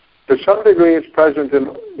to some degree it's present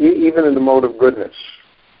even in the mode of goodness.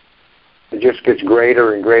 It just gets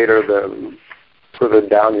greater and greater the further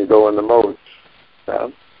down you go in the modes.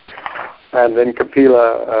 And then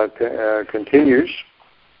Kapila continues,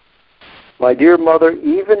 my dear mother,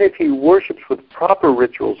 even if he worships with proper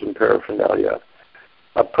rituals and paraphernalia,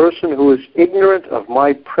 a person who is ignorant of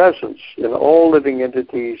my presence in all living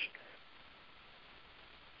entities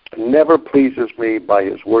never pleases me by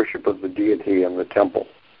his worship of the deity and the temple.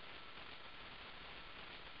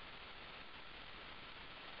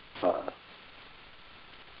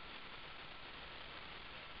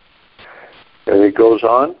 And it goes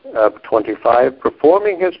on, 25,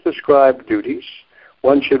 performing his prescribed duties,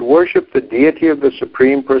 one should worship the deity of the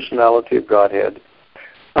Supreme Personality of Godhead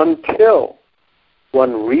until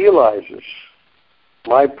one realizes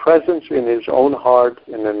my presence in his own heart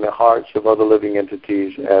and in the hearts of other living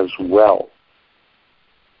entities as well.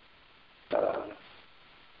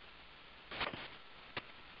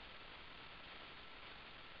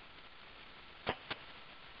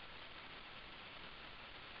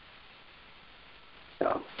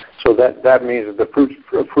 So that means that the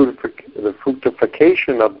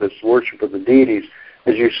fructification of this worship of the deities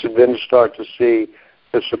is you then start to see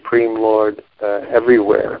the Supreme Lord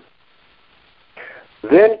everywhere.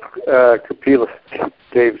 Then Kapila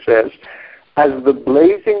Dev says, as the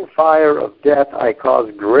blazing fire of death I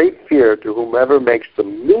cause great fear to whomever makes the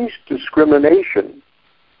least discrimination.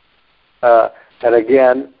 And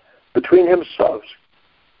again, between himself,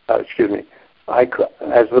 as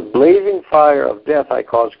the blazing fire of death I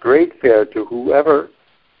cause great fear to whoever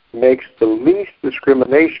makes the least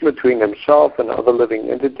discrimination between himself and other living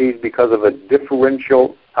entities because of a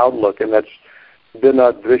differential outlook, and that's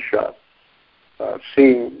vinadrisha,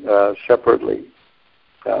 seeing separately.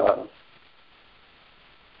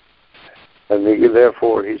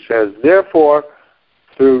 Therefore, he says, therefore,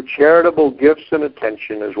 through charitable gifts and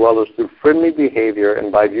attention, as well as through friendly behavior,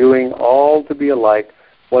 and by viewing all to be alike,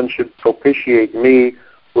 one should propitiate me,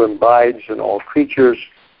 who abides in all creatures,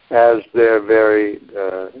 as their very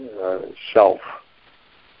self.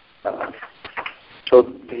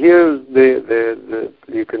 So here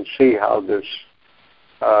you can see how this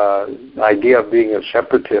idea of being a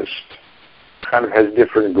separatist kind of has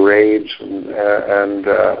different grades, and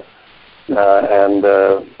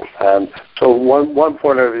so one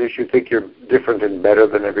point of it is you think you're different and better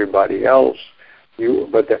than everybody else.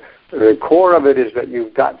 But the core of it is that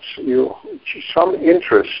you've got some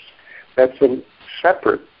interest that's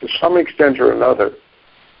separate to some extent or another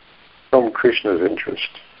from Krishna's interest.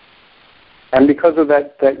 And because of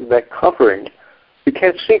that covering, you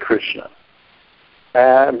can't see Krishna.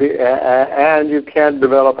 And you can't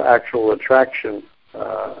develop actual attraction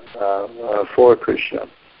for Krishna.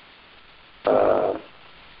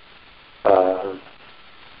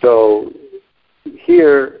 So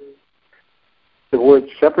here, the word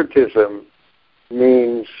separatism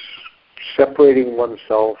means separating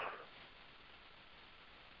oneself,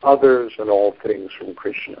 others, and all things from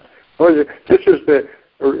Krishna. This is the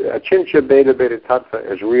Achintya Bheda Bheda Tattva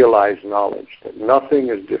is realized knowledge, that nothing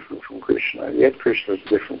is different from Krishna, yet Krishna is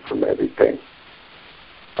different from everything.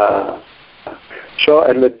 And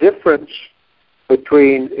the difference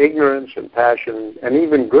between ignorance and passion and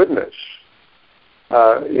even goodness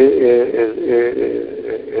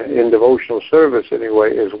in devotional service,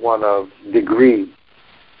 anyway, is one of degree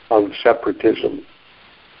of separatism.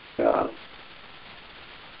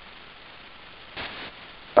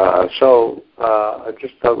 So I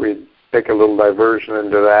just thought we'd take a little diversion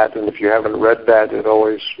into that, and if you haven't read that, it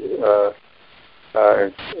always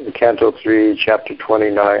Canto 3, Chapter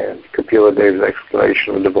 29, Kapila Dev's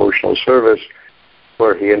explanation of devotional service,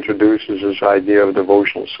 where he introduces this idea of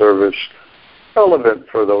devotional service relevant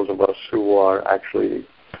for those of us who are actually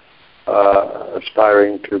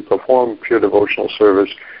aspiring to perform pure devotional service.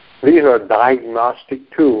 These are diagnostic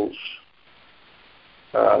tools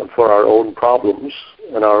for our own problems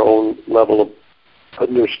and our own level of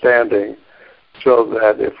understanding, so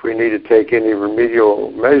that if we need to take any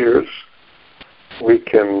remedial measures, we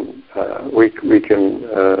can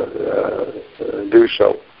do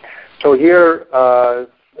so. So here,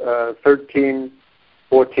 13,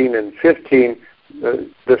 14, and 15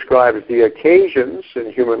 describes the occasions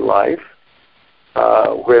in human life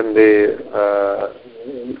when they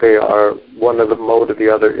are one of the mode or the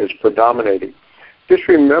other is predominating. Just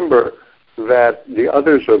remember that the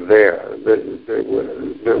others are there.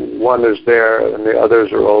 The one is there, and the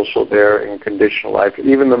others are also there in conditional life.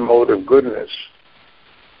 Even the mode of goodness,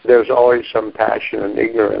 there's always some passion and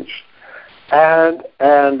ignorance. And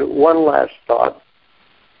one last thought.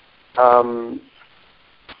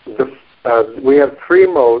 We have 3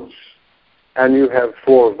 modes, and you have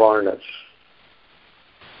 4 varnas.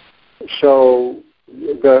 So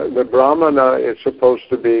the Brahmana is supposed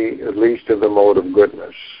to be at least of the mode of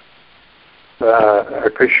goodness. A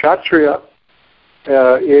kshatriya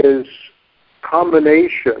is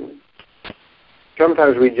combination.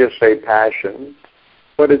 Sometimes we just say passion,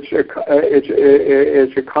 but it's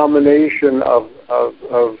a combination of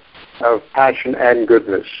passion and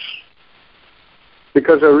goodness.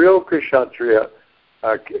 Because a real kshatriya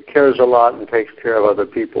cares a lot and takes care of other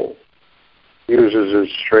people, uses his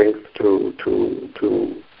strength to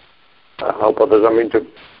help others. I mean, to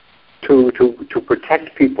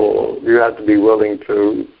protect people, you have to be willing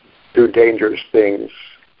to do dangerous things.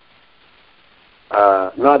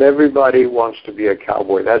 Not everybody wants to be a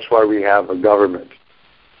cowboy. That's why we have a government,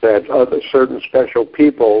 that certain special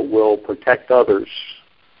people will protect others.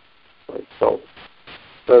 So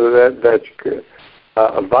that's good.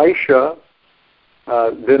 A Vaishya,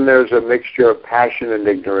 then there's a mixture of passion and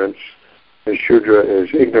ignorance. And Shudra is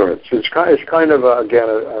ignorance. It's kind of, again,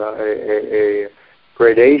 a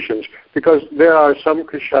gradations, because there are some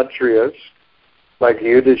kshatriyas, like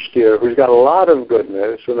Yudhishthira, who's got a lot of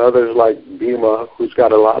goodness, and others like Bhima, who's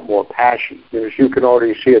got a lot more passion. You can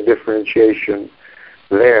already see a differentiation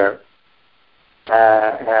there.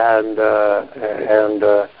 And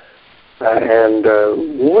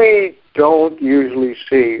we don't usually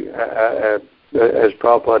see, as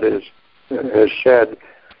Prabhupada has said,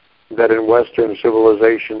 that in Western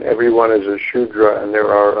civilization everyone is a Shudra and there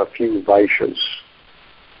are a few Vaishyas.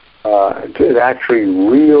 Actually,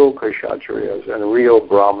 real Kshatriyas and real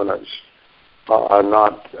Brahmanas are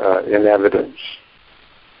not in evidence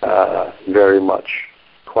very much,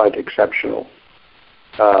 quite exceptional.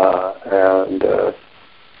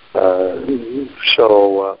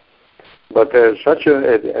 But there's such an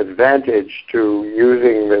advantage to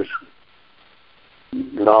using this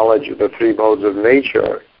knowledge of the three modes of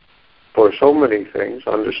nature for so many things,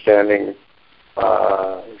 understanding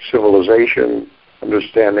civilization,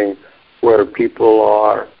 understanding where people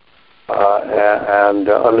are, and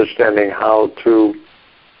understanding how to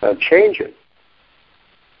change it.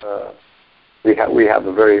 We have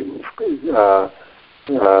a very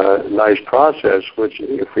nice process, which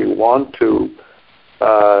if we want to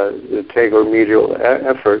take remedial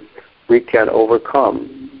effort, we can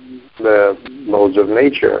overcome the modes of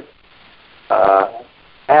nature,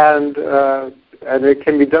 and it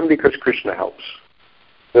can be done because Krishna helps.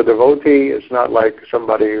 The devotee is not like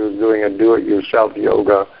somebody who's doing a do-it-yourself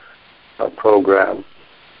yoga program,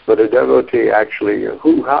 but a devotee actually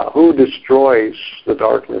who destroys the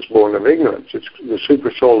darkness born of ignorance. It's the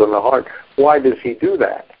super soul in the heart. Why does he do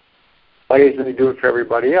that? Why doesn't he do it for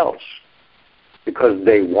everybody else? Because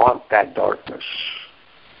they want that darkness.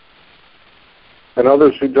 And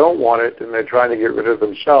others who don't want it and they're trying to get rid of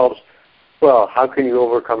themselves, well, how can you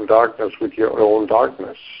overcome darkness with your own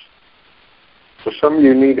darkness? So some of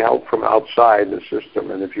you need help from outside the system,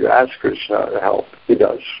 and if you ask Krishna to help, he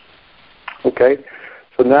does. Okay?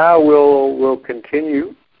 So now we'll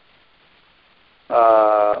continue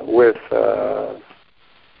with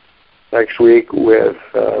next week with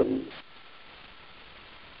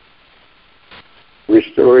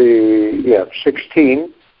story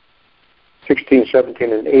 16,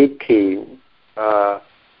 17, and 18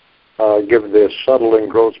 give the subtle and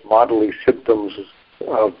gross bodily symptoms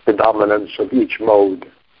of predominance of each mode.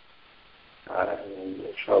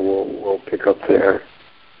 So we'll pick up there.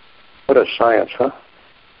 What a science, huh?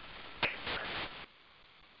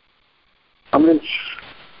 Comments?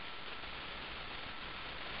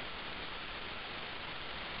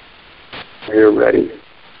 You're ready.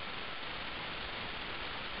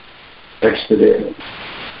 Next today.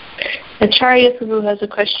 Acharya Prabhu has a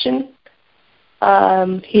question.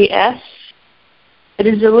 He asks, it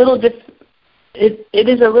is a little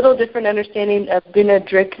different understanding of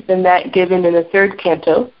Vinadrik than that given in the 3rd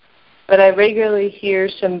canto, but I regularly hear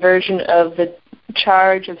some version of the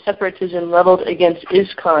charge of separatism leveled against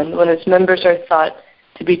ISKCON when its members are thought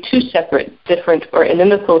to be too separate, different, or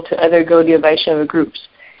inimical to other Gaudiya Vaishnava groups.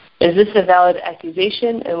 Is this a valid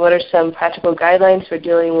accusation, and what are some practical guidelines for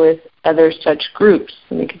dealing with other such groups?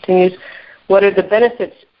 And he continues, what are the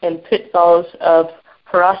benefits and pitfalls of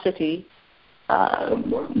porosity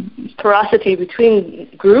between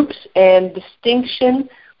groups and distinction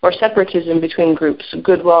or separatism between groups?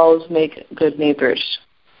 Good walls make good neighbors.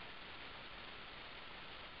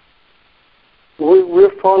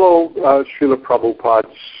 We'll follow Srila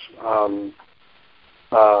Prabhupada's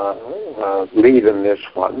lead in this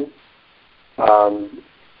one.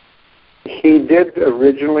 He did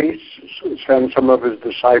originally send some of his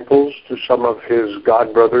disciples to some of his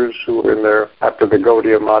godbrothers who were in there after the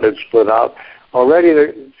Gaudiya Math had split out. Already,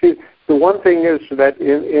 the one thing is that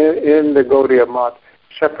in the Gaudiya Math,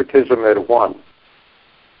 separatism had won.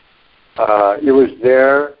 It was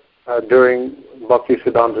there during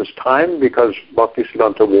Bhaktisiddhanta's time, because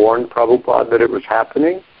Bhaktisiddhanta warned Prabhupada that it was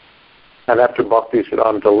happening. And after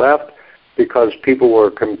Bhaktisiddhanta left, because people were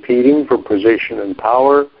competing for position and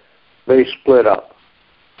power, they split up.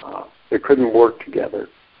 They couldn't work together.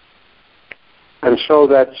 And so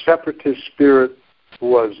that separatist spirit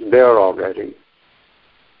was there already.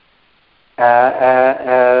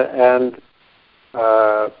 And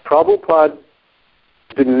Prabhupada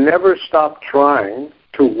never stopped trying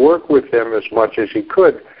to work with them as much as he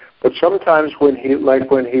could. But sometimes when he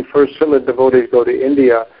first let devotees go to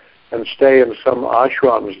India and stay in some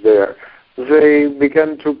ashrams there, they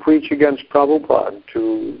began to preach against Prabhupada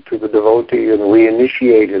to the devotee and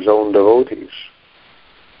reinitiate his own devotees.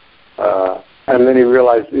 And then he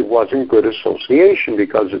realized it wasn't good association,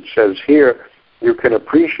 because it says here, you can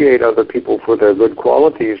appreciate other people for their good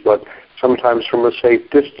qualities, but sometimes from a safe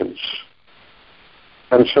distance.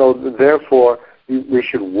 And so, therefore, we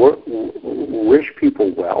should wish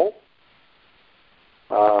people well,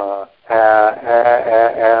 but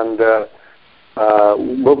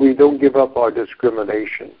we don't give up our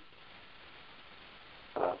discrimination.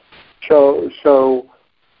 So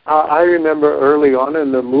I remember early on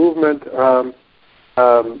in the movement,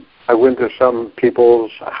 I went to some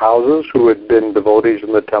people's houses who had been devotees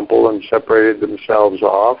in the temple and separated themselves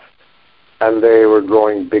off, and they were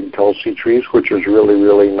growing big tulsi trees, which was really,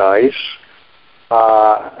 really nice.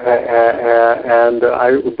 But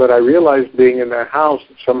I realized, being in their house,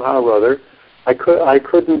 that somehow or other, they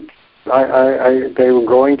were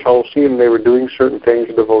growing tulsi and they were doing certain things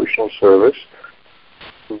in devotional service.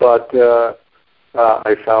 But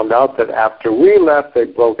I found out that after we left, they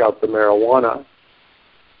broke out the marijuana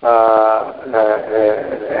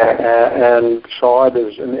and saw it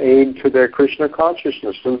as an aid to their Krishna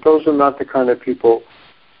consciousness. And those are not the kind of people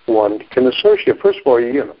one can associate. First of all,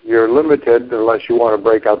 you're limited unless you want to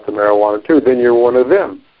break out the marijuana too. Then you're one of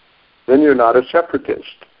them. Then you're not a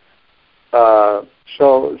separatist. The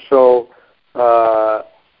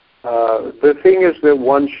thing is that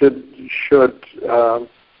one should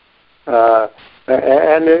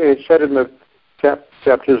and it's said in the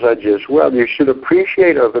chapters I just you should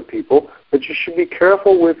appreciate other people, but you should be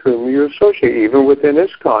careful with whom you associate. Even within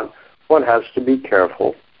ISKCON, one has to be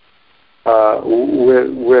careful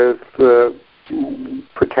with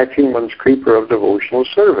protecting one's creeper of devotional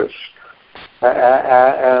service.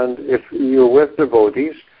 And if you're with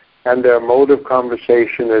devotees and their mode of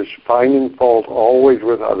conversation is finding fault always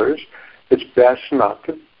with others, it's best not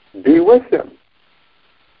to be with them.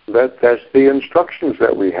 That's the instructions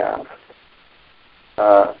that we have.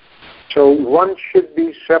 So one should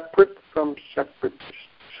be separate from separatists.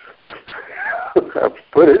 I've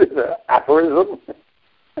put it in an aphorism.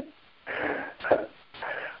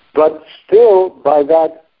 But still, by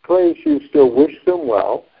that place, you still wish them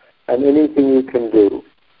well, and anything you can do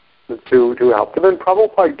to help them. And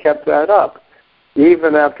Prabhupada kept that up.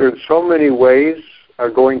 Even after so many ways are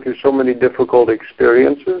going through so many difficult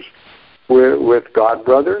experiences with God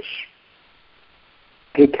brothers,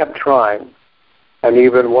 he kept trying. And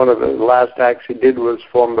even one of the last acts he did was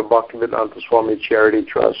form the Bhaktivedanta Swami Charity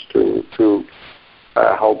Trust to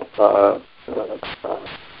help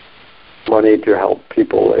money to help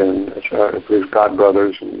people in his God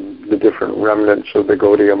brothers and the different remnants of the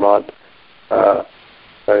Gaudiya Math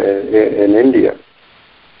in India.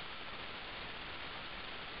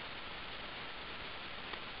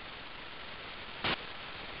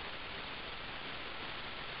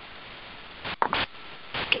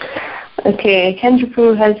 Okay, Kendra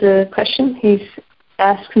Prabhu has a question. He's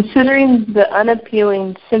asked, considering the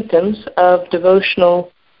unappealing symptoms of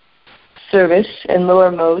devotional service in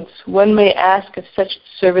lower modes, one may ask if such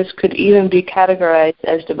service could even be categorized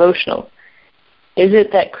as devotional. Is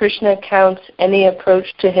it that Krishna counts any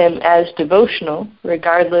approach to him as devotional,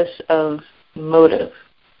 regardless of motive?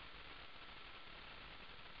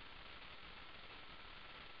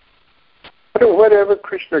 Whatever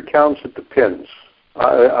Krishna counts, it depends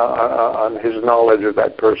on his knowledge of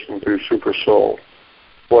that person through Super Soul.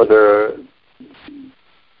 Whether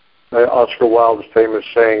Oscar Wilde's famous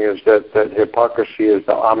saying is that hypocrisy is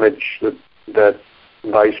the homage that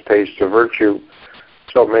vice pays to virtue.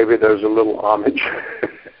 So maybe there's a little homage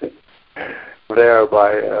there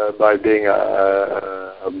by being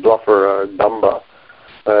a bluffer, a dumba,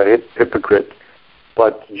 a hypocrite.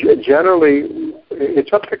 But generally,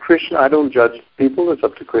 it's up to Krishna. I don't judge people. It's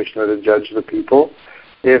up to Krishna to judge the people.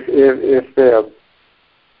 If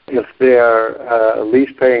they're at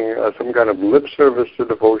least paying some kind of lip service to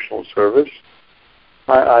devotional service,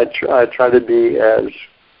 I try to be as,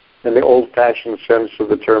 in the old-fashioned sense of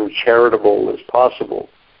the term, charitable as possible.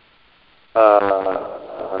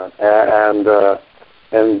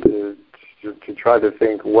 to try to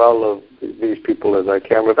think well of these people as I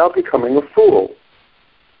can without becoming a fool,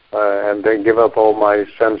 and then give up all my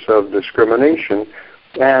sense of discrimination.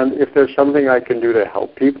 And if there's something I can do to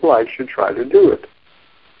help people, I should try to do it.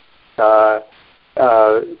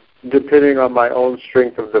 Depending on my own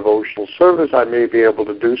strength of devotional service, I may be able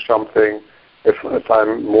to do something if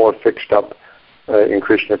I'm more fixed up in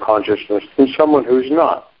Krishna consciousness than someone who's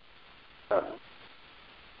not.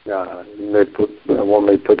 One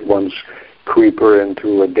may put one's creeper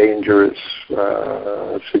into a dangerous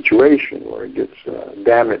situation where it gets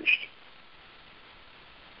damaged.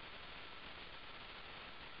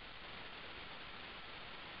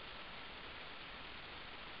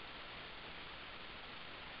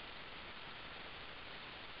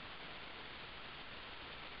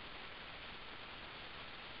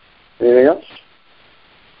 Anything else?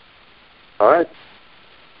 All right.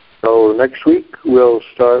 So next week we'll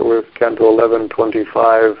start with Canto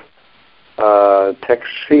 11:25, Text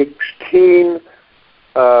 16,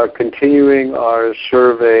 continuing our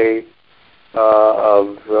survey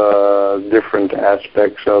of different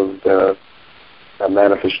aspects of the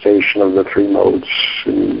manifestation of the three modes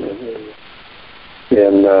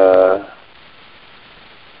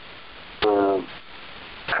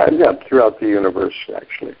throughout the universe,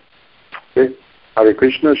 actually. Okay. Hare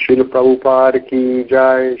Krishna, Srila Prabhupada ki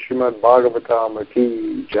jai, Srimad Bhagavatam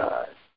ki jai.